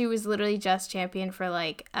because she was literally just champion for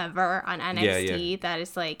ever on NXT. Yeah. That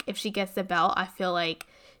is if she gets the belt, I feel like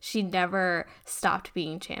she never stopped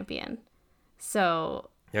being champion.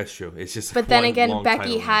 So that's true. It's just. But then again,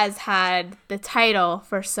 Becky has had the title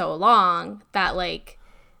for so long that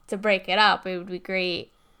to break it up, it would be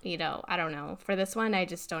great. I don't know. For this one, I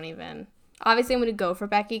just don't even. Obviously, I'm going to go for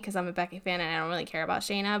Becky because I'm a Becky fan and I don't really care about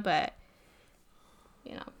Shayna, but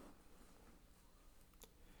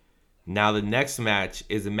Now the next match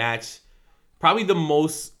is a match, probably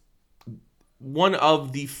one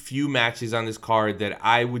of the few matches on this card that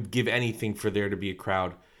I would give anything for there to be a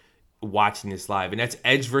crowd watching this live, and that's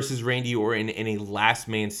Edge versus Randy Orton in a last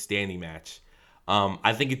man standing match.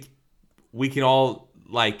 I think we can all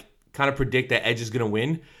kind of predict that Edge is going to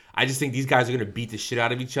win. I just think these guys are going to beat the shit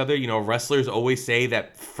out of each other. You know, wrestlers always say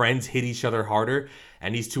that friends hit each other harder,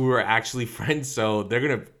 and these two are actually friends, so they're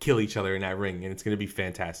going to kill each other in that ring, and it's going to be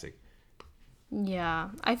fantastic. Yeah,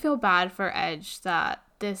 I feel bad for Edge that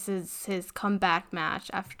this is his comeback match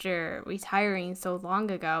after retiring so long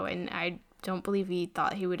ago, and I don't believe he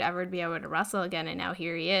thought he would ever be able to wrestle again, and now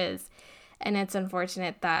here he is. And it's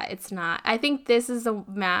unfortunate that it's not. I think this is the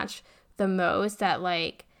match the most that,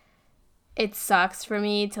 like, it sucks for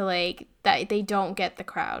me to, like, that they don't get the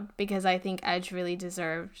crowd, because I think Edge really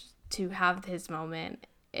deserved to have his moment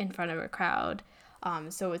in front of a crowd.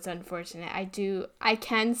 So it's unfortunate. I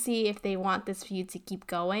can see, if they want this feud to keep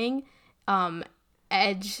going,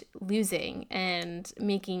 Edge losing and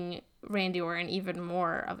making Randy Orton even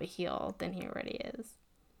more of a heel than he already is.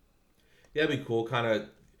 Yeah, it'd be cool. Kind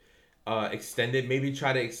of extend it. Maybe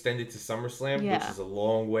try to extend it to SummerSlam, which is a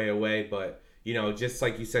long way away. But, you know, just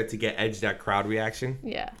like you said, to get Edge that crowd reaction.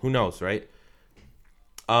 Yeah. Who knows, right?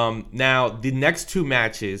 Now, the next two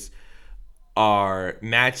matches are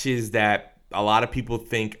matches that a lot of people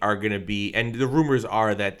think are going to be, and the rumors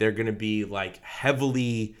are that they're going to be like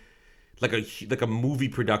heavily, like a movie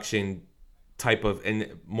production type of,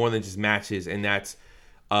 and more than just matches, and that's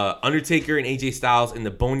Undertaker and AJ Styles in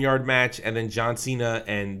the Boneyard match, and then John Cena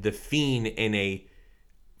and The Fiend in a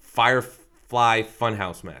Firefly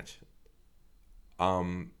Funhouse match.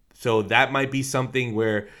 So that might be something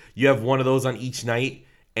where you have one of those on each night,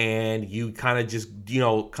 and you kind of just, you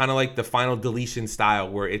know, kind of like the Final Deletion style,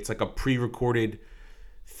 where it's like a pre-recorded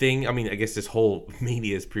thing. I mean, I guess this whole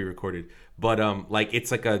Mania is pre-recorded, but like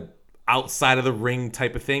it's like a outside of the ring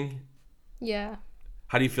type of thing. Yeah.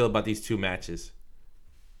 How do you feel about these two matches?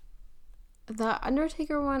 The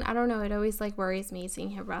Undertaker one, I don't know. It always, like, worries me seeing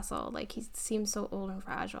him wrestle. Like, he seems so old and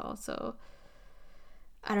fragile. So,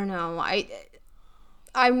 I don't know.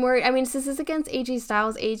 I'm worried. I mean, since it's against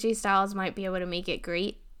AJ Styles might be able to make it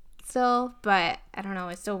great still. But, I don't know.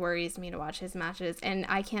 It still worries me to watch his matches. And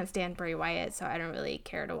I can't stand Bray Wyatt, so I don't really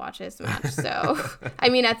care to watch his match. So, I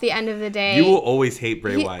mean, at the end of the day... You will always hate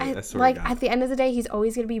Bray Wyatt. I swear to God. At the end of the day, he's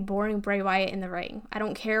always going to be boring Bray Wyatt in the ring. I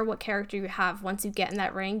don't care what character you have. Once you get in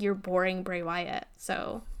that ring, you're boring Bray Wyatt.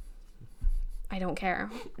 So, I don't care.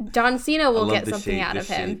 John Cena will get something out of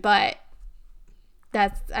him, but...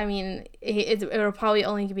 That's, I mean, it'll probably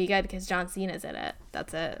only be good because John Cena's in it.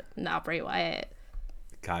 That's it. Not Bray Wyatt.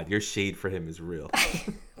 God, your shade for him is real.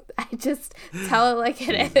 I just tell it like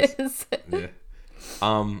it is. Yeah.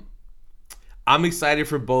 I'm excited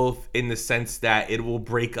for both in the sense that it will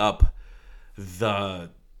break up the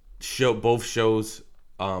show, both shows,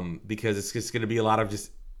 because it's just going to be a lot of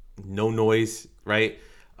just no noise, right?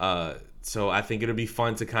 So I think it'll be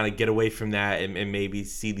fun to kind of get away from that and maybe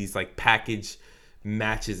see these like package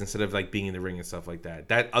matches instead of like being in the ring and stuff like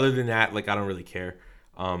that. Other than that, like, I don't really care.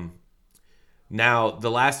 Now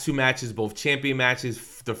the last two matches, both champion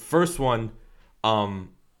matches. The first one,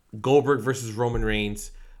 Goldberg versus Roman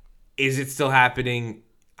Reigns. Is it still happening?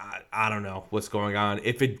 I don't know what's going on.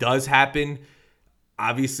 If it does happen,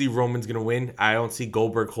 obviously Roman's gonna win. I don't see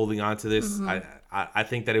Goldberg holding on to this. Mm-hmm. I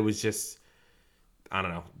think that it was just, I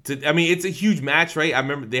don't know. I mean, it's a huge match, right? I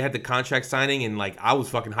remember they had the contract signing, and like I was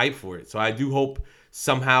fucking hyped for it. So I do hope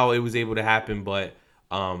somehow it was able to happen. But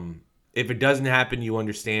if it doesn't happen, you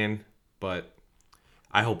understand. But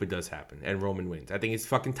I hope it does happen and Roman wins. I think it's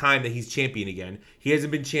fucking time that he's champion again. He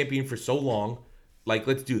hasn't been champion for so long. Like,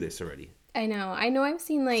 let's do this already. I know I've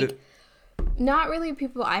seen, like, not really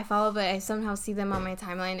people I follow, but I somehow see them on my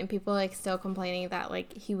timeline, and people, like, still complaining that,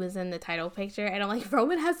 like, he was in the title picture. And I'm like,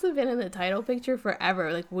 Roman hasn't been in the title picture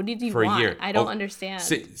forever. Like, what did you want? For a year. I don't understand.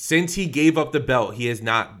 Since he gave up the belt, he has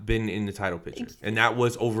not been in the title picture. And that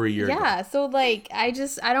was over a year ago. Yeah, so, like, I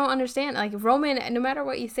don't understand. Like, Roman, no matter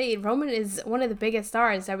what you say, Roman is one of the biggest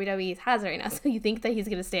stars WWE has right now. So you think that he's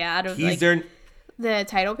going to stay out of, the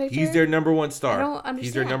title picture? He's their number one star. I don't understand.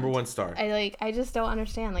 He's their number one star. I just don't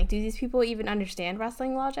understand. Like, do these people even understand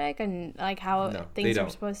wrestling logic and, like, how things are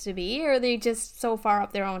supposed to be? Or are they just so far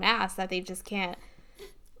up their own ass that they just can't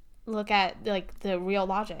look at, like, the real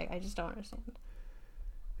logic? I just don't understand.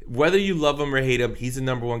 Whether you love him or hate him, he's the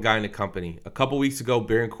number one guy in the company. A couple weeks ago,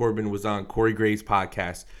 Baron Corbin was on Corey Graves'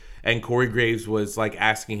 podcast, and Corey Graves was, like,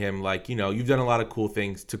 asking him, like, you know, you've done a lot of cool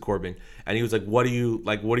things to Corbin. And he was like, what are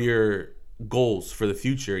your goals for the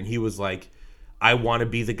future? And he was like, I want to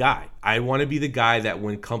be the guy. I want to be the guy that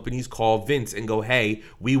when companies call Vince and go, hey,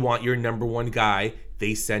 we want your number one guy,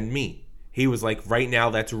 they send me. He was like, right now,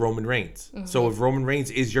 that's Roman Reigns. Mm-hmm. So if Roman Reigns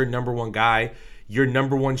is your number one guy, your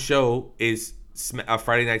number one show is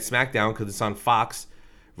Friday Night SmackDown because it's on Fox,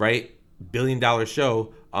 right? billion-dollar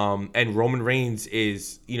show, and Roman Reigns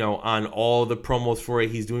is, on all the promos for it.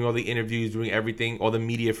 He's doing all the interviews, doing everything, all the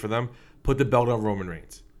media for them. Put the belt on Roman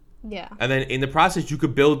Reigns. Yeah. And then in the process, you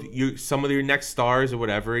could build some of your next stars or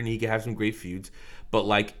whatever, and he could have some great feuds. But,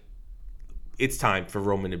 like, it's time for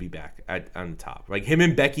Roman to be back on the top. Like, him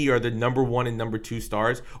and Becky are the number 1 and number 2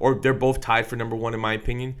 stars, or they're both tied for number 1, in my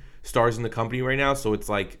opinion, stars in the company right now. So it's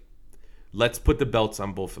like, let's put the belts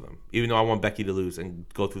on both of them, even though I want Becky to lose and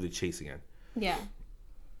go through the chase again. Yeah.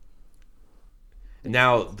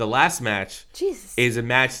 Now, the last match is a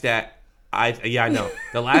match that I know.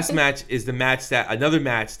 The last match is another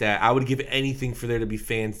match that I would give anything for there to be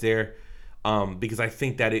fans there, because I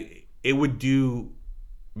think that it would do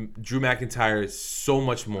Drew McIntyre so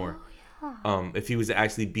much more if he was to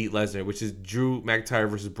actually beat Lesnar, which is Drew McIntyre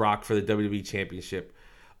versus Brock for the WWE Championship.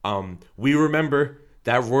 We remember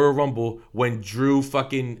that Royal Rumble when Drew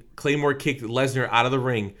fucking Claymore kicked Lesnar out of the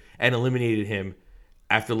ring and eliminated him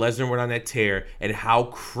after Lesnar went on that tear, and how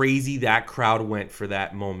crazy that crowd went for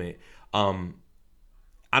that moment.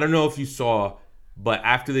 I don't know if you saw, but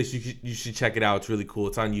after this, you should check it out. It's really cool.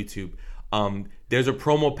 It's on YouTube. There's a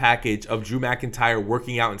promo package of Drew McIntyre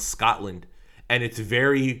working out in Scotland, and it's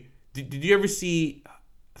very... Did you ever see...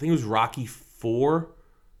 I think it was Rocky 4?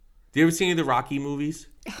 Did you ever see any of the Rocky movies?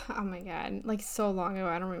 Oh my god. Like, so long ago,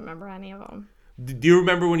 I don't remember any of them. Do you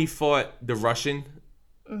remember when he fought the Russian?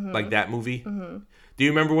 Mm-hmm. Like that movie? Mm-hmm. Do you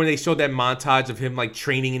remember when they showed that montage of him, like,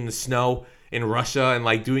 training in the snow in Russia and,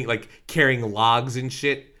 like, doing, like, carrying logs and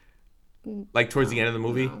shit? Like, towards the end of the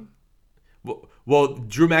movie? No. Well,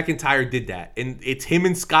 Drew McIntyre did that, and it's him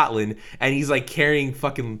in Scotland, and he's like carrying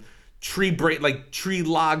fucking tree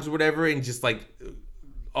logs or whatever, and just like,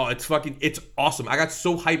 oh, it's awesome. I got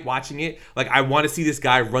so hyped watching it. Like, I want to see this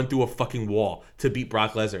guy run through a fucking wall to beat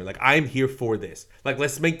Brock Lesnar. Like, I'm here for this. Like,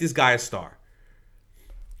 let's make this guy a star.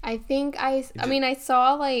 I think I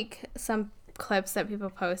saw like some clips that people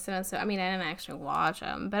posted, and so I didn't actually watch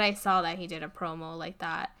them, but I saw that he did a promo like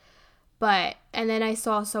that. And then I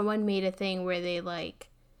saw someone made a thing where they, like,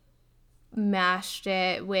 mashed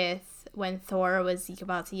it with when Thor was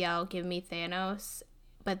about to yell, "Give me Thanos,"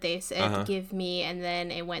 but they said, "Give me," and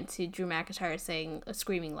then it went to Drew McIntyre saying,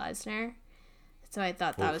 "Screaming Lesnar." So I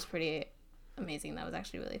thought that was pretty amazing. That was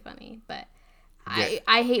actually really funny. But yeah.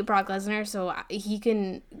 I hate Brock Lesnar, so he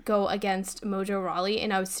can go against Mojo Rawley,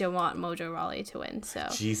 and I would still want Mojo Rawley to win. So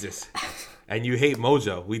Jesus. And you hate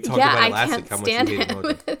Mojo. We talked about it last week, how much you hate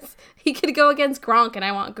Mojo. He could go against Gronk, and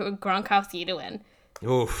I want Gronkowski to win.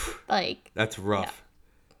 Oof. Like, that's rough. Yeah.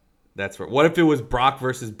 That's rough. What if it was Brock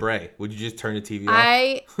versus Bray? Would you just turn the TV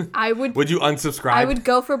off? I would. Would you unsubscribe? I would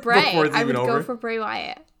go for Bray. I would go for Bray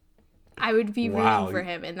Wyatt. I would be rooting for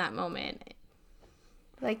him in that moment.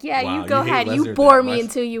 Like, yeah, you go ahead. You bore me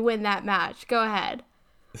until you win that match. Go ahead.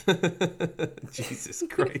 Jesus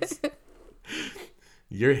Christ.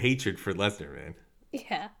 Your hatred for Lesnar, man.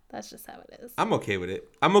 Yeah, that's just how it is. I'm okay with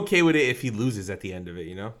it. I'm okay with it if he loses at the end of it,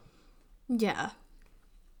 you know? Yeah.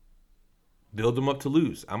 Build him up to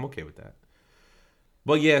lose. I'm okay with that.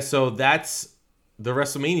 But yeah, so that's the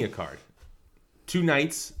WrestleMania card. 2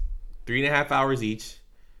 nights, 3.5 hours each.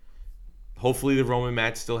 Hopefully the Roman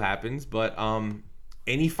match still happens. But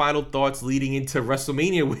any final thoughts leading into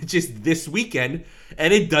WrestleMania, which is this weekend,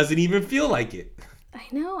 and it doesn't even feel like it. I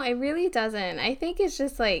know, it really doesn't. I think it's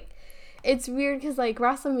just like, it's weird because like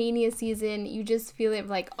WrestleMania season, you just feel it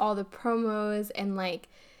like all the promos and like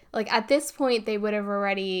at this point they would have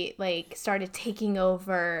already like started taking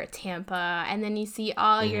over Tampa, and then you see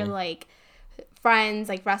all your like friends,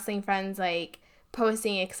 like wrestling friends, like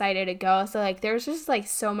posting excited to go. So like there's just like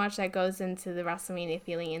so much that goes into the WrestleMania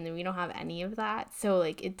feeling, and then we don't have any of that. So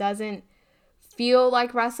like it doesn't feel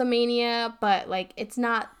like WrestleMania, but like it's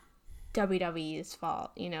not WWE's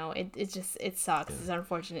fault, you know. It sucks. It's an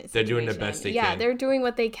unfortunate situation. They're doing the best they can. Yeah, they're doing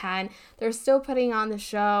what they can. They're still putting on the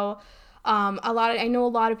show. I know a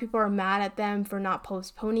lot of people are mad at them for not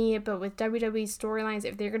postponing it, but with WWE storylines,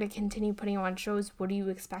 if they're going to continue putting on shows, what do you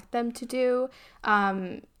expect them to do?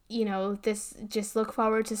 You know, just look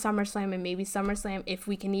forward to SummerSlam, and maybe SummerSlam, if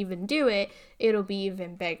we can even do it, it'll be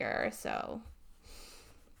even bigger. So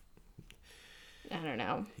I don't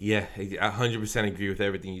know. Yeah, I 100% agree with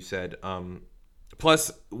everything you said.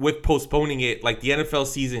 Plus, with postponing it, like the NFL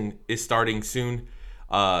season is starting soon.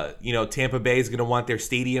 You know, Tampa Bay is going to want their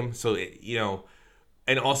stadium. So, you know,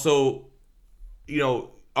 and also, you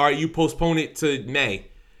know, all right, you postpone it to May.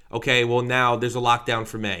 Okay, well, now there's a lockdown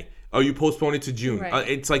for May. Or you postpone it to June. Right.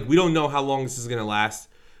 It's like we don't know how long this is going to last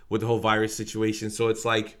with the whole virus situation. So it's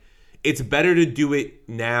like it's better to do it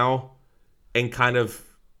now and kind of,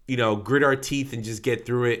 you know, grit our teeth and just get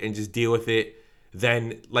through it and just deal with it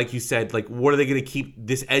then like you said, like what are they going to keep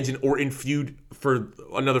this Edge and Orton feud for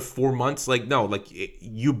another 4 months? Like no, like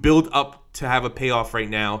you build up to have a payoff right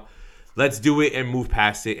now. Let's do it and move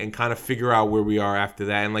past it and kind of figure out where we are after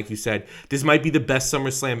that. And like you said, this might be the best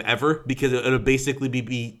SummerSlam ever because it'll basically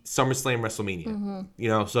be SummerSlam WrestleMania. You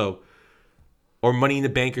know, so or Money in the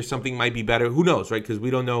Bank or something might be better. Who knows, right? Because we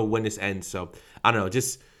don't know when this ends. So I don't know.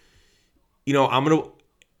 Just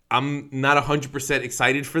I'm not 100%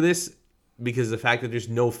 excited for this because of the fact that there's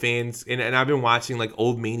no fans. And I've been watching like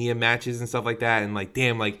old Mania matches and stuff like that. And like,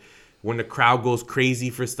 damn, like when the crowd goes crazy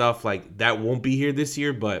for stuff, like that won't be here this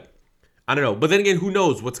year. But I don't know. But then again, who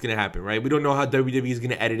knows what's going to happen, right? We don't know how WWE is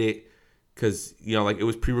going to edit it because, like it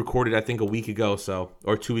was pre-recorded, I think, a week ago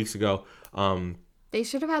or 2 weeks ago. They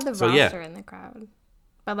should have had the roster in the crowd,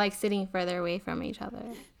 but like sitting further away from each other.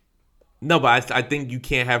 No, but I think you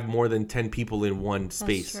can't have more than 10 people in one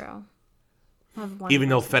space. That's true. Even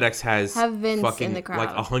though FedEx has Vince fucking in the crowd.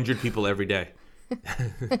 like 100 people every day.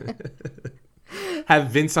 Have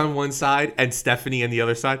Vince on one side and Stephanie on the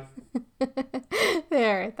other side.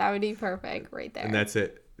 There, that would be perfect right there. And that's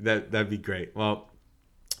it. That'd be great. Well,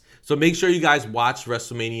 so make sure you guys watch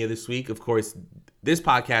WrestleMania this week. Of course, this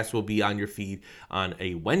podcast will be on your feed on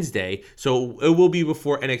a Wednesday. So it will be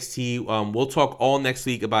before NXT. We'll talk all next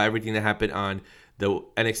week about everything that happened on the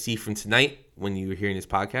NXT from tonight when you're hearing this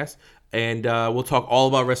podcast. And we'll talk all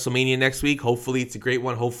about WrestleMania next week. Hopefully it's a great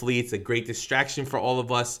one. Hopefully it's a great distraction for all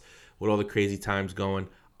of us with all the crazy times going.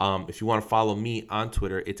 If you want to follow me on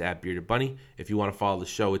Twitter, it's at Bearded Bunny. If you want to follow the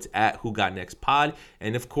show, it's at Who Got Next Pod.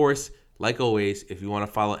 And of course, like always, if you want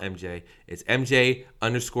to follow MJ, it's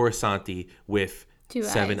MJ_Santi with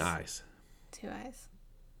 7 eyes. 2 eyes.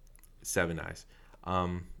 7 eyes.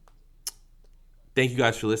 Thank you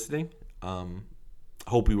guys for listening.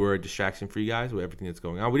 Hope we were a distraction for you guys with everything that's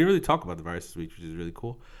going on. We didn't really talk about the virus this week, which is really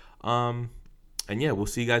cool. And yeah, we'll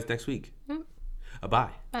see you guys next week. Bye.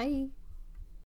 Bye.